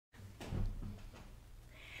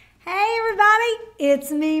everybody.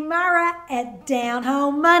 It's me, Myra, at Down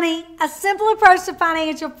Home Money, a simple approach to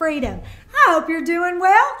financial freedom. I hope you're doing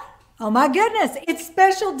well. Oh my goodness, it's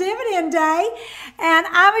Special Dividend Day, and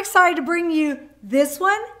I'm excited to bring you this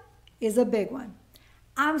one is a big one.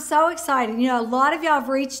 I'm so excited. You know, a lot of y'all have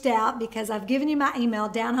reached out because I've given you my email,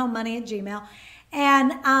 downhomemoney@gmail.com.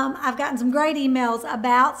 And I've gotten some great emails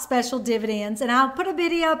about special dividends. And I'll put a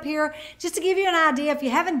video up here just to give you an idea. If you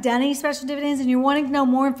haven't done any special dividends and you're wanting to know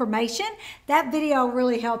more information, that video will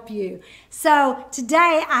really help you. So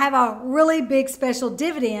today I have a really big special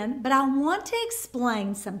dividend, but I want to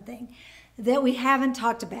explain something that we haven't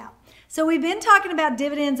talked about. So we've been talking about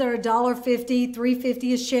dividends that are $1.50,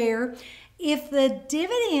 $3.50 a share. If the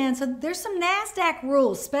dividends, so there's some Nasdaq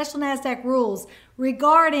rules, special Nasdaq rules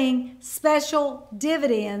regarding special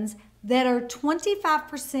dividends that are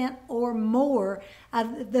 25% or more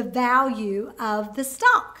of the value of the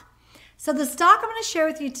stock. So the stock I'm going to share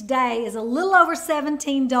with you today is a little over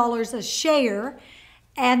 $17 a share,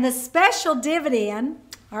 and the special dividend,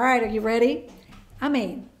 all right, are you ready? I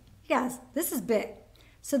mean, you guys, this is big.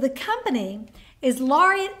 So the company is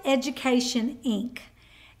Laureate Education Inc.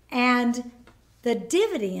 And the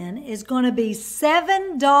dividend is going to be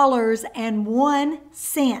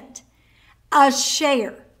 $7.01 a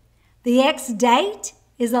share. The ex-date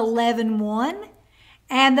is 11/1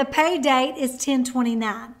 and the pay date is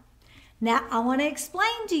 10/29. Now, I want to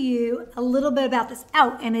explain to you a little bit about this.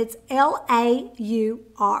 Oh, and it's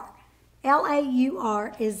LAUR.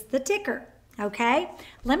 LAUR is the ticker, okay?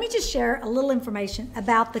 Let me just share a little information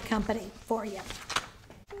about the company for you.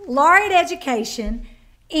 Laureate Education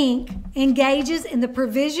Inc. engages in the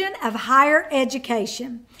provision of higher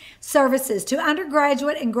education services to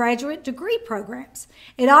undergraduate and graduate degree programs.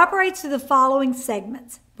 It operates through the following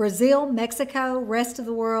segments: Brazil, Mexico, rest of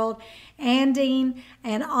the world, Andean,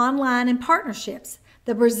 and online and partnerships.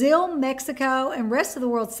 The Brazil, Mexico, and rest of the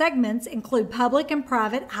world segments include public and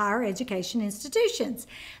private higher education institutions.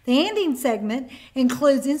 The Andean segment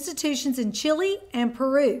includes institutions in Chile and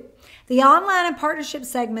Peru. The online and partnership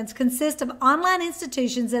segments consist of online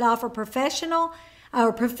institutions that offer professional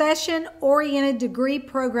or profession-oriented degree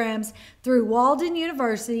programs through Walden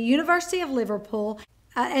University, University of Liverpool,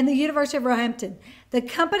 and the University of Roehampton. The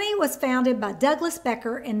company was founded by Douglas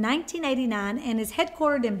Becker in 1989 and is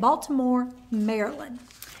headquartered in Baltimore, Maryland.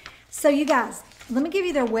 So you guys, let me give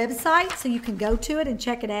you their website so you can go to it and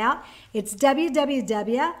check it out. It's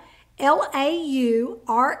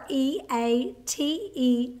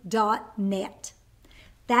www.laureate.net.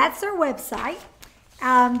 That's their website.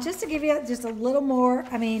 Just to give you just a little more,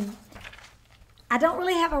 I mean, I don't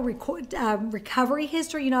really have a recovery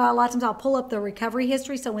history. You know, a lot of times I'll pull up the recovery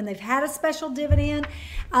history. So when they've had a special dividend,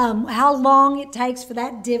 how long it takes for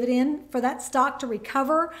that dividend, for that stock to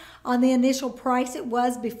recover on the initial price it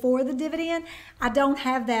was before the dividend. I don't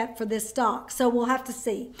have that for this stock. So we'll have to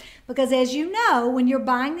see. Because as you know, when you're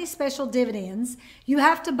buying these special dividends, you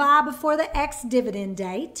have to buy before the ex-dividend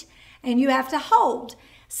date and you have to hold.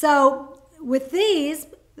 So with these,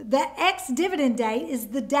 the ex-dividend date is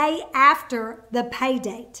the day after the pay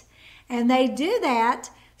date. And they do that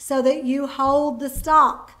so that you hold the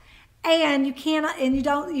stock. And you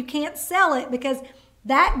can't sell it because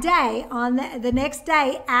that day, on the next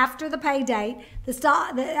day after the pay date,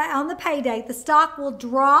 on the pay date, the stock will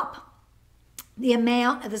drop the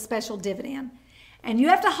amount of the special dividend. And you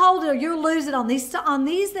have to hold it or you'll lose it on these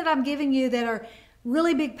that I'm giving you that are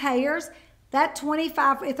really big payers. That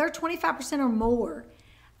 25, if they're 25% or more,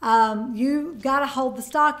 you got to hold the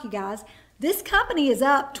stock, you guys. This company is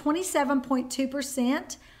up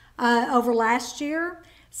 27.2% over last year.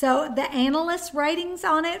 So the analyst ratings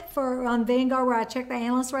on it on Vanguard, where I check the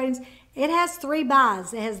analyst ratings, it has 3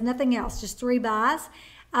 buys. It has nothing else, just 3 buys.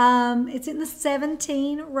 It's in the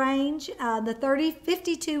 17 range. The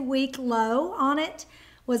 52-week low on it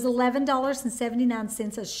was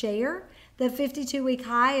 $11.79 a share. The 52-week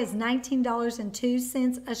high is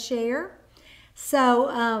 $19.02 a share. So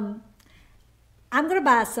I'm going to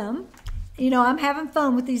buy some. You know, I'm having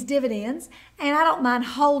fun with these dividends, and I don't mind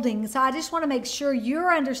holding. So I just want to make sure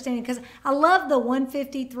you're understanding, because I love the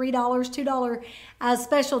 $1.50, $3, $2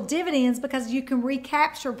 special dividends because you can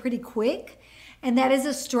recapture pretty quick. And that is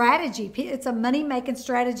a strategy. It's a money-making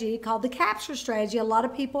strategy called the capture strategy. A lot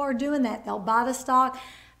of people are doing that. They'll buy the stock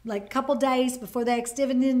like a couple days before the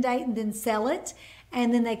ex-dividend date and then sell it,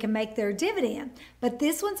 and then they can make their dividend. But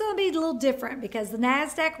this one's going to be a little different because the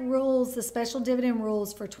Nasdaq rules, the special dividend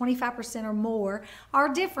rules for 25% or more are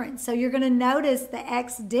different. So you're going to notice the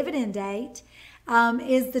ex-dividend date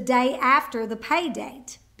is the day after the pay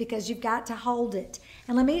date because you've got to hold it.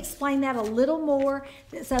 And let me explain that a little more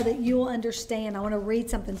so that you will understand. I want to read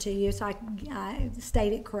something to you so I can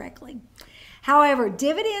state it correctly. However,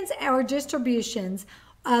 dividends or distributions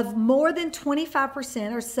of more than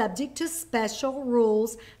 25% are subject to special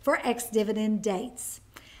rules for ex-dividend dates.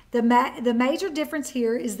 The major difference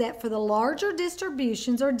here is that for the larger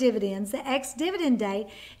distributions or dividends, the ex-dividend date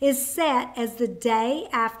is set as the day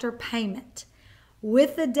after payment,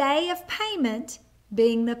 with the day of payment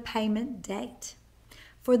being the payment date.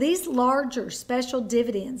 For these larger special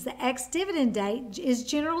dividends, the ex-dividend date is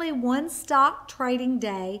generally one stock trading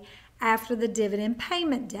day after the dividend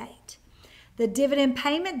payment date. The dividend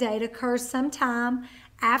payment date occurs sometime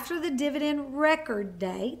after the dividend record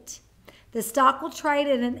date. The stock will trade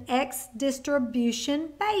at an ex-distribution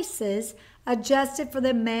basis adjusted for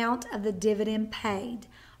the amount of the dividend paid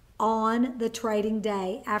on the trading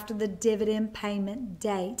day after the dividend payment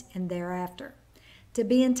date and thereafter. To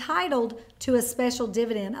be entitled to a special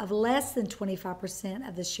dividend of less than 25%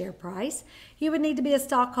 of the share price, you would need to be a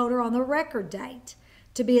stockholder on the record date.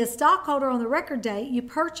 To be a stockholder on the record date,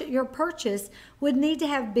 your purchase would need to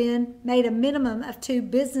have been made a minimum of 2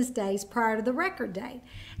 business days prior to the record date,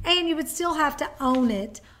 and you would still have to own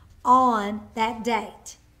it on that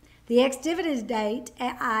date. The ex-dividend date,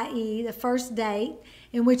 i.e. the first date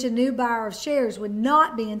in which a new buyer of shares would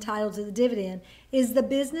not be entitled to the dividend, is the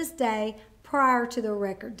business day prior to the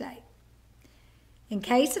record date. In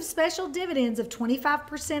case of special dividends of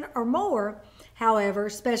 25% or more, however,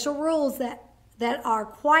 special rules that are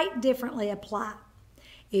quite differently apply.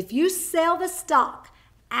 If you sell the stock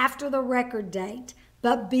after the record date,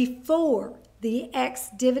 but before the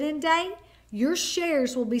ex-dividend date, your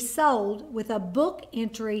shares will be sold with a book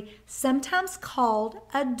entry, sometimes called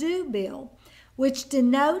a due bill, which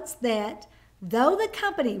denotes that though the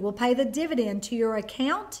company will pay the dividend to your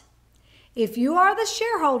account, if you are the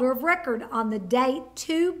shareholder of record on the date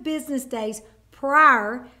 2 business days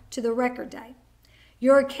prior to the record date,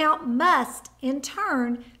 your account must, in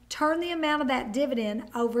turn the amount of that dividend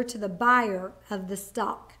over to the buyer of the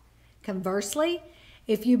stock. Conversely,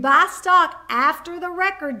 if you buy stock after the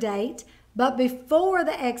record date, but before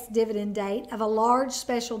the ex-dividend date of a large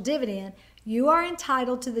special dividend, you are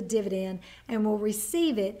entitled to the dividend and will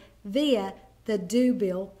receive it via the due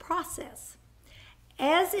bill process.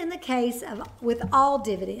 As in the case with all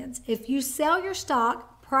dividends, if you sell your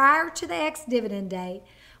stock prior to the ex-dividend date,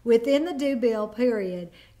 within the due bill period,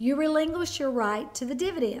 you relinquish your right to the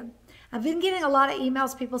dividend. I've been getting a lot of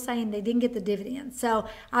emails, people saying they didn't get the dividend. So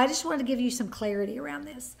I just wanted to give you some clarity around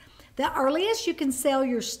this. The earliest you can sell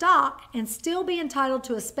your stock and still be entitled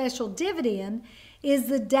to a special dividend is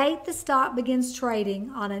the date the stock begins trading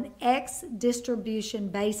on an ex-distribution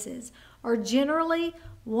basis, or generally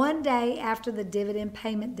 1 day after the dividend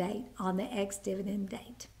payment date on the ex-dividend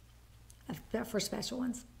date for special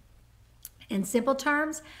ones. In simple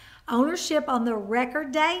terms, ownership on the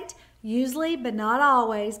record date, usually but not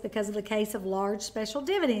always because of the case of large special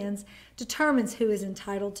dividends, determines who is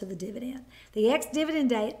entitled to the dividend. The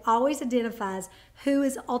ex-dividend date always identifies who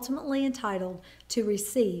is ultimately entitled to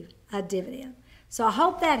receive a dividend. So I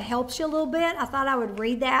hope that helps you a little bit. I thought I would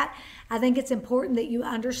read that. I think it's important that you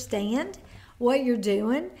understand what you're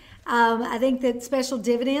doing. I think that special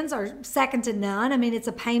dividends are second to none. I mean, it's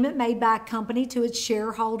a payment made by a company to its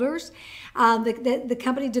shareholders. The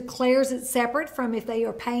company declares it separate from if they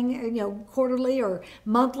are paying, quarterly or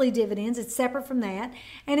monthly dividends. It's separate from that.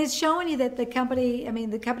 And it's showing you that the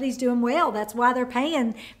company's doing well. That's why they're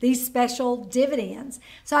paying these special dividends.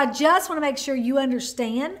 So I just want to make sure you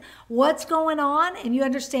understand what's going on and you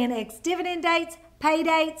understand ex-dividend dates, pay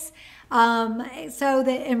dates,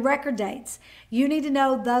 and record dates. You need to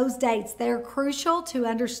know those dates. They're crucial to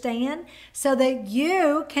understand so that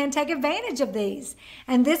you can take advantage of these.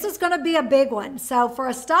 And this is going to be a big one. So for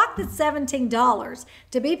a stock that's $17,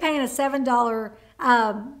 to be paying a $7,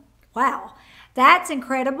 wow, that's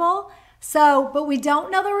incredible. So, but we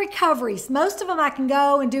don't know the recoveries. Most of them I can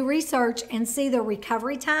go and do research and see the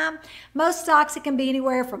recovery time. Most stocks, it can be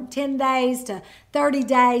anywhere from 10 days to 30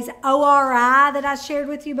 days. ORI that I shared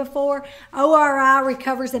with you before, ORI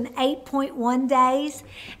recovers in 8.1 days.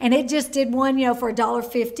 And it just did one, for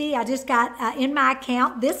 $1.50. I just got in my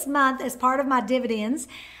account this month as part of my dividends,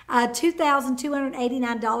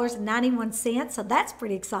 $2,289.91. So that's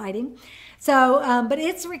pretty exciting. So, but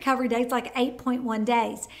its recovery date's like 8.1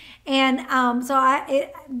 days. And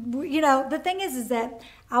the thing is that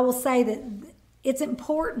I will say that it's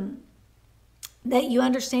important that you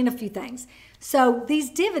understand a few things. So these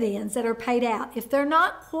dividends that are paid out, if they're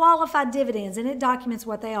not qualified dividends, and it documents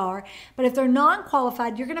what they are, but if they're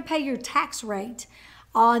non-qualified, you're going to pay your tax rate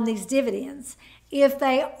on these dividends. if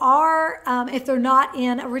they are, if they're not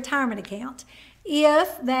in a retirement account.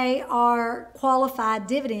 If they are qualified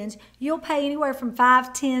dividends, you'll pay anywhere from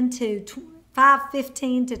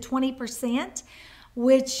 5.15 to 20%,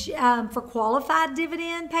 which for qualified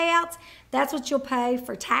dividend payouts, that's what you'll pay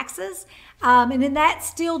for taxes. And then that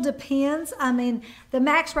still depends. I mean, the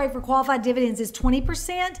max rate for qualified dividends is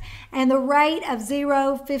 20%, and the rate of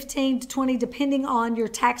 0, 15 to 20, depending on your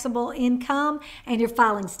taxable income and your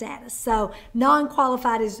filing status. So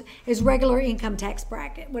non-qualified is regular income tax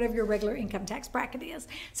bracket, whatever your regular income tax bracket is.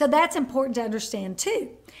 So that's important to understand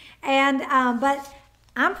too. And but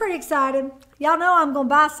I'm pretty excited. Y'all know I'm going to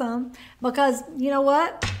buy some because you know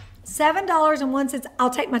what? $7.01, I'll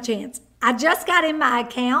take my chance. I just got in my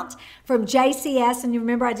account from JCS, and you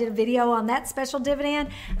remember I did a video on that special dividend.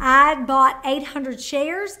 I bought 800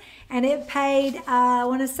 shares, and it paid, I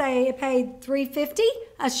want to say it paid $3.50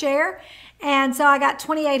 a share. And so I got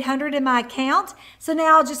 2,800 in my account. So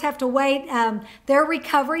now I'll just have to wait. Their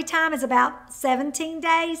recovery time is about 17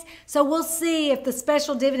 days. So we'll see if the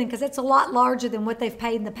special dividend, because it's a lot larger than what they've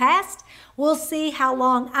paid in the past, we'll see how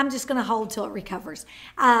long. I'm just going to hold till it recovers.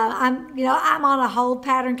 I'm on a hold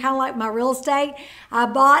pattern, kind of like my real estate. I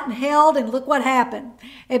bought and held, and look what happened.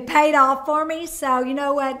 It paid off for me. So you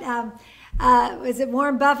know what? Is it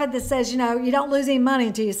Warren Buffett that says, you know, you don't lose any money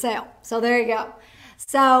until you sell? So there you go.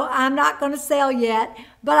 So I'm not going to sell yet,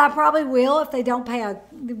 but I probably will if they don't pay a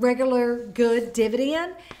regular good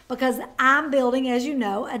dividend, because I'm building, as you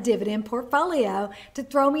know, a dividend portfolio to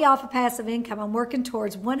throw me off of passive income. I'm working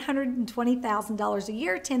towards $120,000 a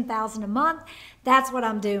year, $10,000 a month. That's what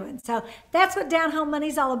I'm doing. So that's what Down Home Money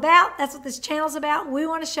is all about. That's what this channel is about. We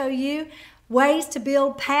want to show you ways to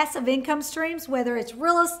build passive income streams, whether it's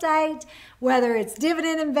real estate, whether it's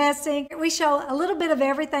dividend investing. We show a little bit of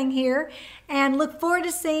everything here, and look forward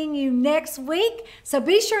to seeing you next week. So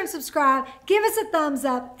be sure and subscribe, give us a thumbs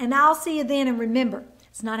up, and I'll see you then. And remember,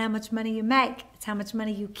 it's not how much money you make, it's how much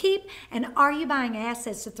money you keep, and are you buying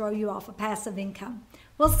assets to throw you off of passive income.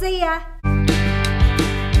 We'll see ya.